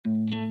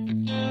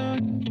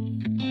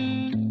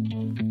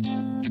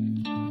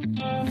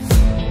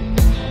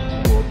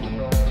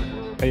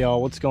Hey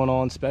y'all, what's going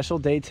on? Special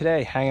day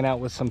today, hanging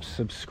out with some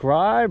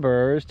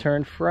subscribers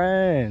turned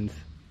friends.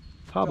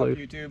 Pablo.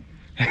 What's up, YouTube?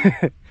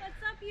 What's up,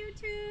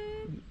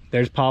 YouTube?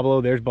 There's Pablo,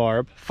 there's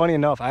Barb. Funny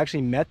enough, I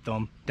actually met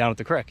them down at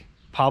the creek.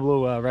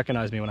 Pablo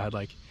recognized me when I had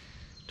like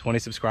 20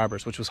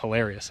 subscribers, which was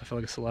hilarious. I feel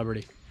like a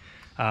celebrity.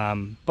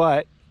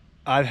 But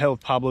I've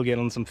helped Pablo get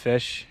on some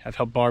fish. I've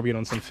helped Barb get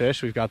on some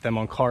fish. We've got them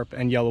on carp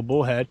and yellow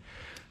bullhead.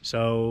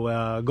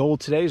 So goal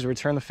today is to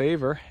return the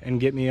favor and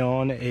get me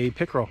on a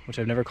pickerel, which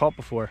I've never caught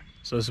before.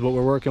 So this is what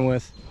we're working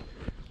with.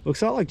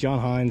 Looks a lot like John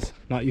Hines,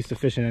 not used to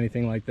fishing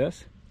anything like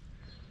this.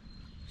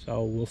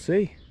 So we'll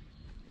see.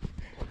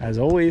 As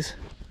always,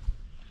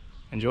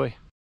 enjoy.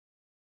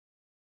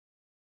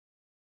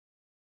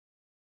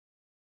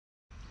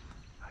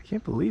 I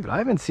can't believe it. I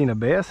haven't seen a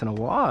bass in a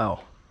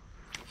while.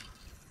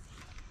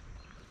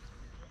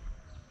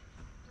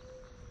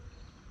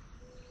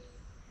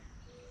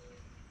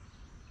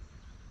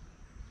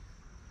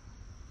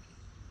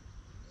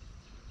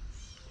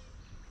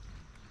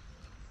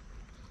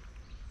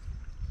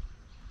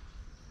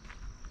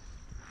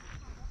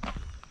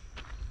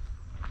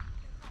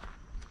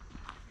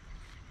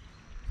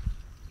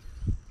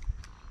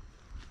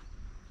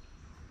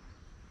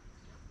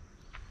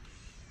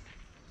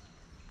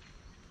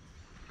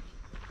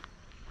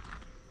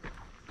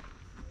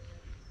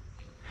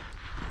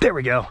 There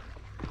we go.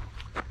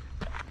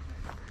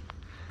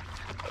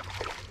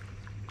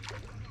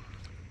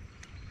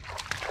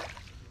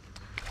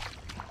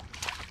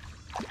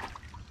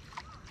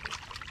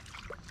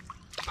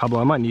 Pablo,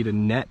 I might need a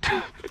net.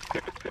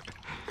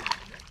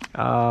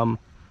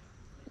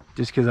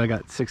 Just because I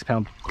got 6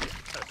 pound.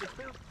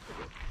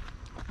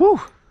 Woo!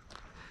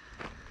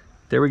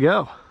 There we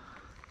go.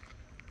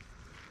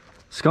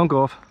 Skunk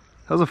off.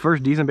 That was the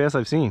first decent bass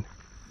I've seen.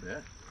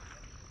 Yeah.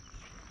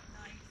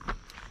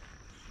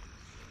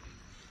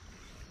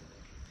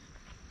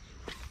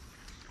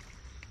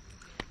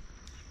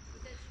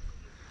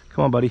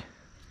 Come on, buddy.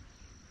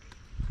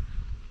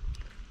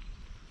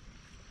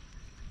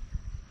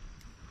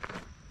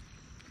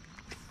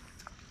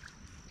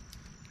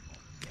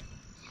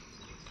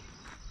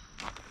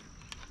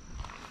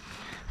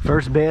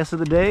 First bass of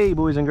the day,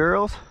 boys and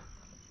girls.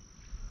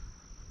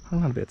 I'm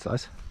not a bit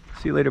size.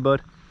 See you later,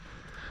 bud.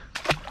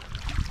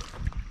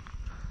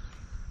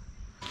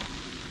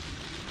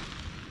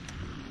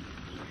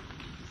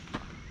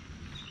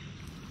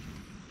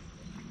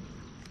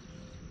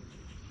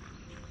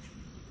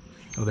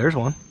 Oh, there's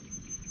one.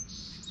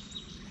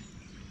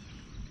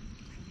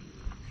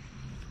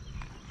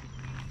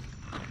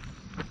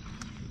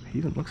 He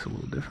even looks a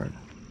little different.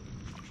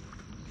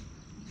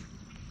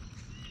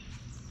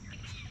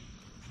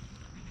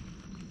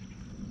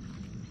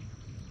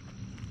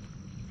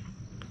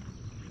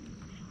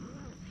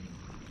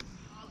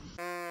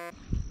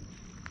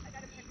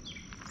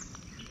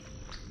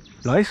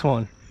 Nice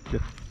one.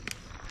 Get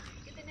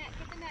the net,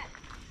 get the net.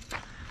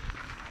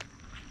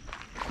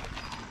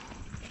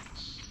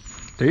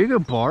 There you go,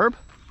 Barb.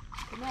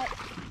 The net.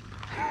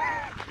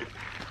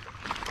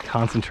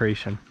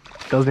 Concentration.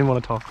 Doesn't even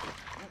want to talk.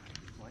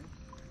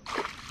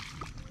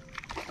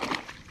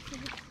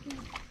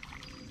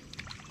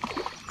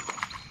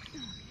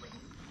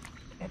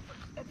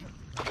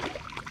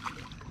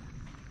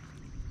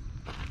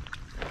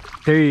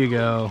 There you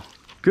go.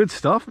 Good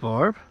stuff,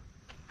 Barb.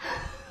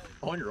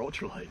 On your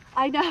ultralight.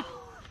 I know.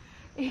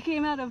 He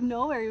came out of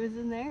nowhere. He was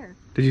in there.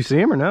 Did you see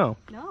him or no?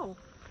 No.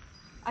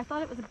 I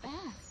thought it was a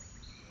bass.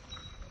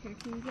 Here,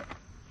 can you get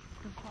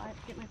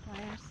my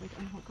pliers so I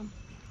can unhook him?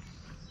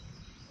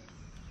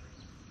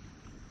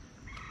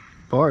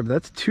 Barb,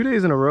 that's 2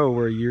 days in a row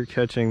where you're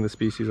catching the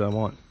species I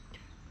want.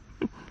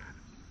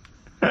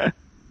 Oh,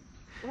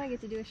 I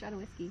get to do a shot of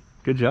whiskey.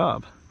 Good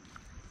job.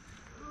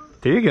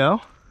 There you go.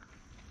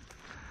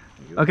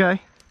 Okay.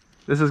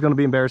 This is going to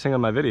be embarrassing on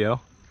my video.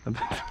 I'm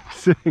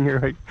sitting here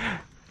right.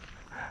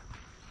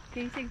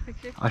 Can you take a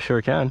picture? I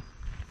sure can.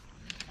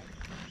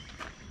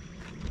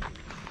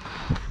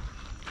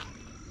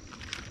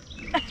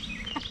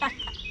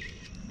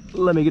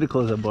 Let me get a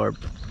close-up, Barb.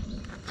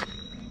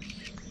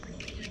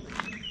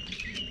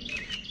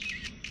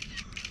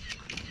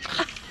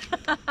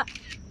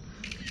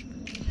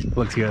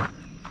 Looks good.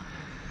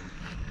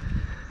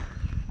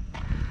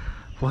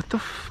 What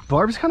the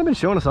Barb's kind of been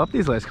showing us up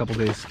these last couple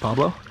days,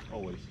 Pablo.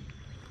 Always.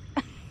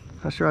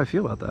 Not sure how I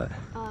feel about that.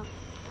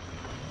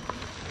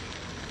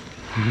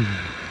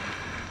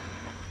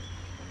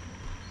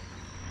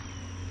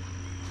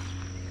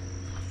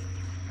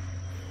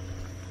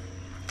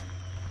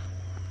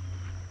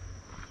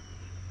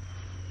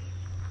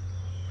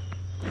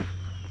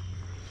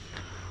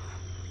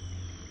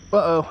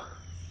 Uh-oh.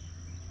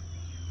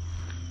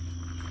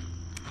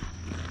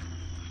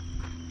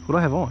 What do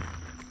I have on?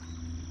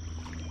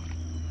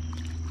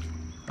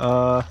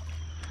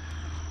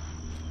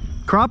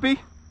 Crappie?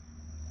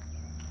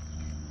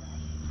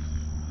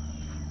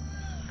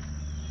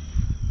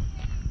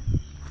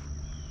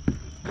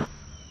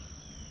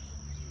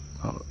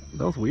 Oh,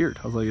 that was weird.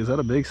 I was like, is that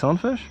a big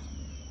sunfish?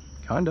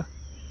 Kinda.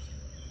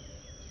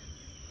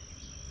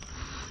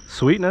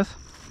 Sweetness.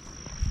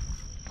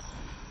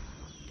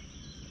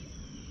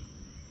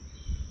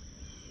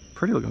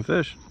 Pretty looking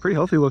fish. Pretty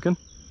healthy looking.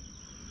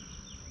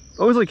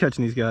 Always like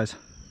catching these guys.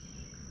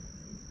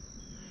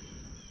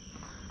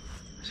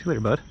 See you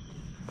later, bud.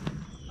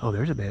 Oh,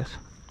 there's a bass.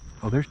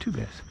 Oh, there's 2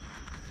 bass.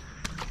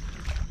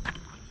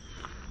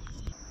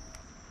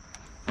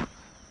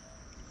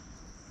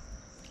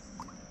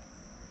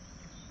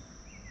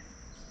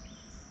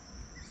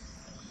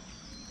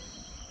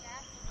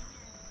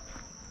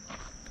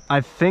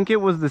 I think it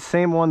was the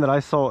same one that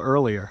I saw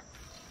earlier.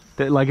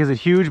 That, like, is it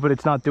huge but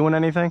it's not doing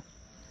anything?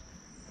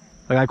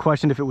 Like, I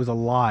questioned if it was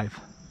alive.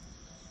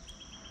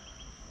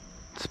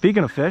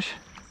 Speaking of fish,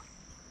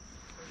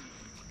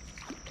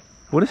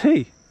 what is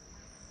he?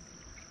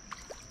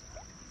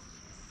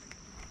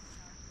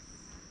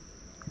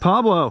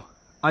 Pablo,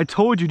 I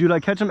told you, dude,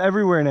 I catch him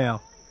everywhere now.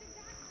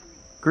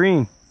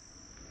 Green.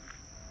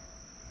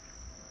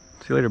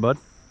 See you later, bud.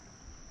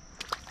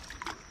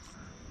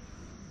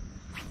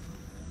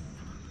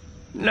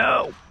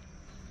 No.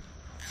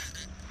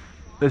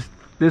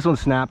 This one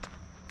snapped.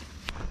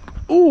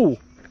 Ooh.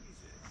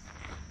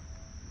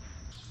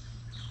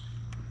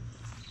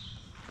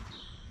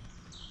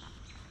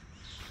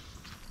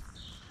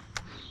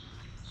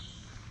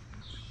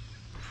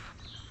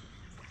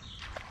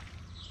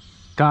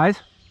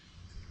 Guys.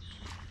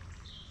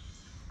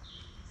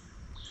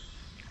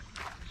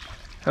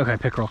 Okay,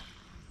 pickerel.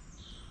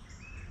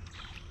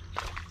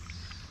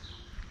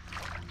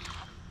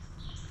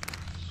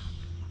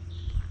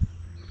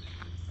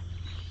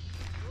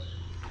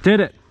 Did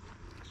it.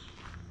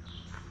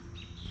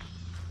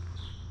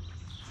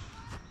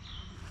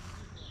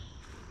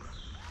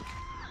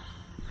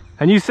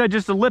 And you said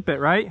just to lip it,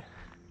 right?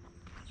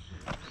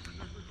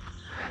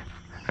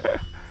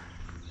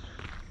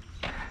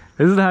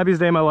 This is the happiest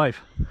day of my life.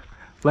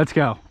 Let's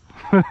go.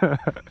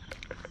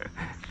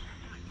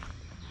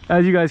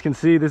 As you guys can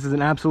see, this is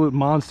an absolute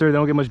monster. They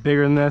don't get much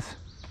bigger than this.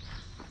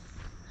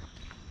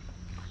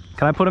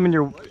 Can I put them in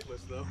your... Life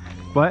list, though.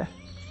 What?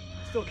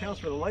 Still counts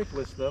for the life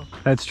list, though.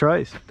 That's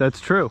trace. That's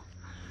true.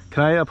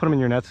 Can I put them in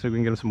your nets so we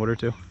can get them some water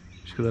too?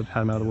 Just because I've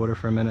had them out of the water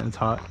for a minute and it's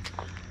hot.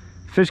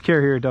 Fish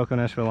care here at Delco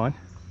Nashville line.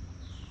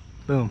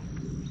 Boom.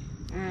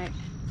 All right.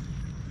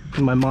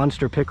 And my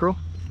monster pickerel.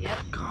 Yep.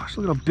 Gosh,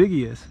 look at how big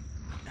he is.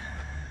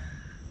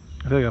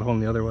 I feel like I gotta hold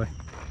him the other way.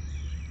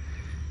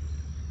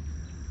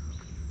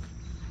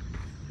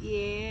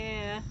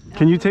 Yeah.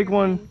 Can you take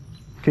one?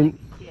 Can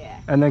Yeah.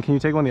 And then can you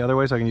take one the other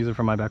way so I can use it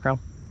for my background?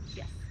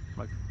 Yes.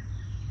 Like.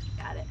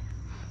 Got it.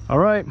 All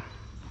right.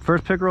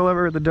 First pickerel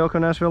ever at the Delco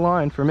Nashville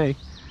line for me.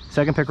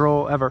 Second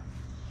pickerel ever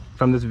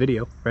from this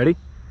video. Ready?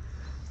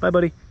 Bye,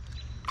 buddy.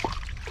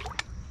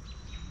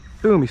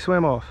 Boom, he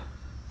swam off.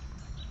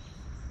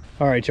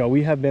 All right, y'all,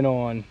 we have been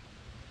on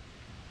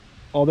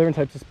all different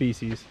types of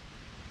species.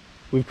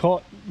 We've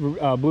caught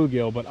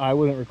bluegill, but I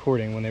wasn't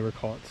recording when they were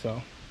caught,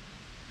 so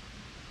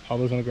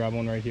Pablo's gonna grab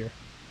one right here.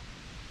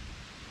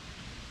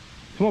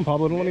 Come on,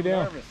 Pablo, don't let me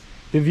down. Nervous.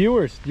 The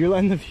viewers, you're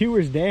letting the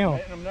viewers down.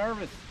 I'm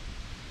nervous.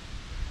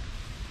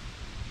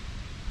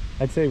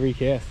 I'd say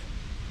recast.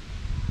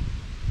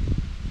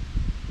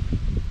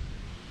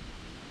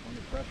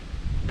 Under pressure.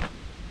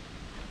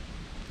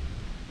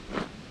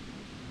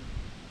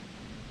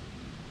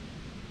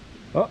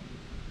 Oh.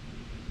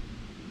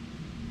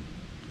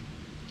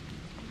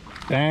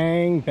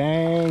 Bang,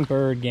 bang,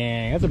 bird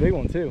gang. That's a big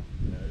one too.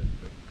 Yeah, it is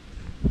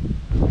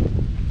big.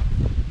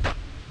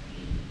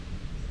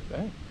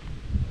 Dang.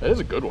 That is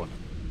a good one.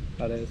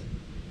 That is.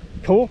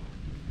 Cool.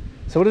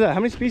 So what is that?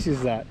 How many species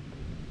is that?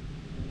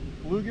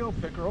 Bluegill,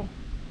 pickerel,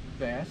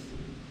 bass,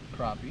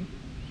 crappie.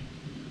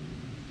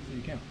 So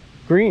you count.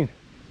 Green.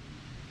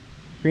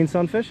 Green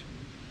sunfish?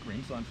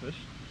 Green sunfish.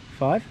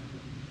 5?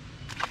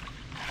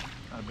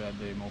 Not a bad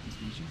day,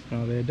 multi-species.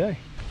 Not a bad day.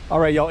 All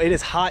right, y'all, it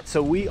is hot,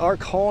 so we are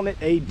calling it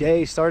a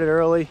day. Started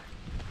early.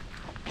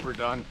 We're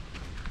done.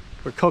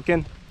 We're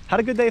cooking.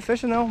 Had a good day of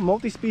fishing though.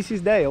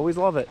 Multi-species day, always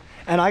love it.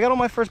 And I got on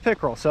my first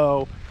pickerel,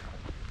 so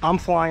I'm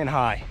flying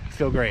high.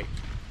 Feel great.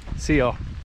 See y'all.